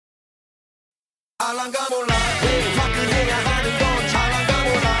알랑가 몰라 왜 화끈해야 하는 건 잘난가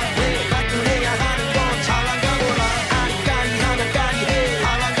몰라 왜 화끈해야 하는 건 잘난가 몰라 아리까리 하면 까리해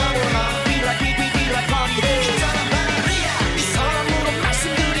알랑가 몰라 Be like be like party해 있잖아 말이야 이 사람으로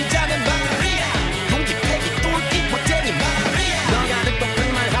말씀드리자면 말이야 용기 패기 똘끼 못되니 말이야 너가 듣고픈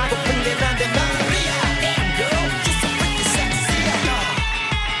말 하고픈 게 난데 말이야 Damn girl you're so freaking sexy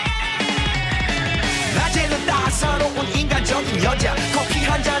낮에는 따사로운 인간적인 여자 커피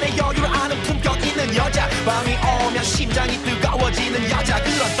한 잔에 여유를 아는 품격 있는 여자 밤이 오면 심장이 뜨거워지는 여자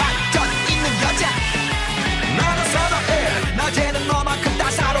그런 반전 있는 여자 나는 선호해 낮에는 너만큼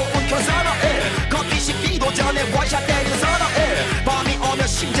따사로운 그 선호해 커피 식기도 전에 원샷 때리는 선호해 밤이 오면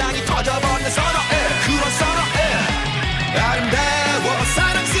심장이 터져버리는 선호해 그런 선호해 아름다워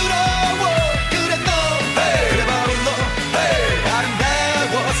사랑스러워 그래 너 hey. 그래 바로 너 hey.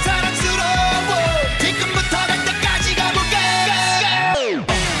 아름다워 사랑스러워 뒤끝부터 갈 때까지 가볼게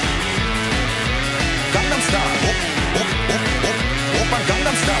강남스타일 오빤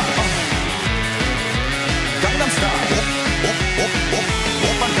강남스타일 강남스타일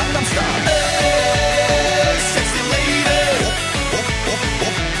오빤 강남스타일 에이 섹시 레이디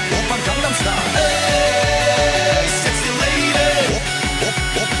오빤 강남스타일 에이 섹시 레이디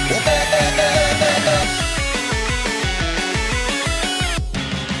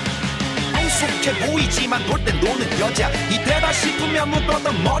성숙해 보이지만 놀 땐 노는 여자 이때다 싶으면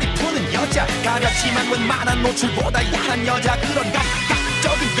묶었던 머리 푸는 여자 가렸지만 웬만한 노출보다 야한 여자 그런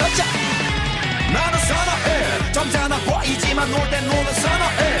감각적인 여자 나는 선호해 점잖아 보이지만 놀 땐 노는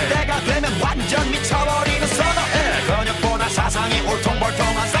선호해 때가 되면 완전 미쳐버리는 선호해 근육보다 사상이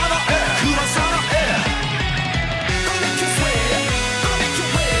울퉁불퉁한 선호해 그런 선호해 Go make you sweat Go make you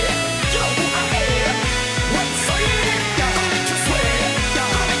wet Yo who I am What's up Go make you sweat Go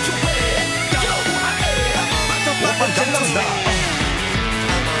make you wet Yo who I am 오빤 강남스타일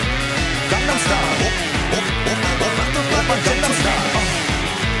강남스타일 오빤 강남스타일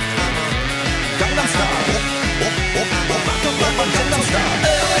강남스타일 오빤 강남스타일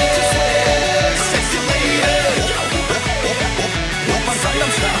에이 섹시 레이디 오빤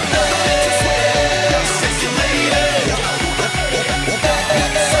강남스타일 에이 섹시 레이디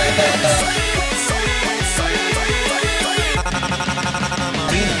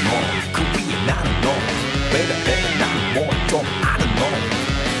우리는 놈그 위에 나는 놈 Baby baby 나는 뭘 좀 아는 놈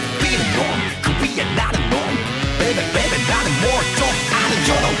우리는 놈그 위에 나는 놈 Baby baby 나는 뭘 좀 아는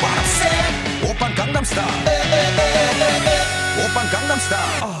You know what I'm saying 오빤 강남스타일 오빤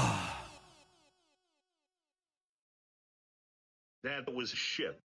강남스타일 That was shit.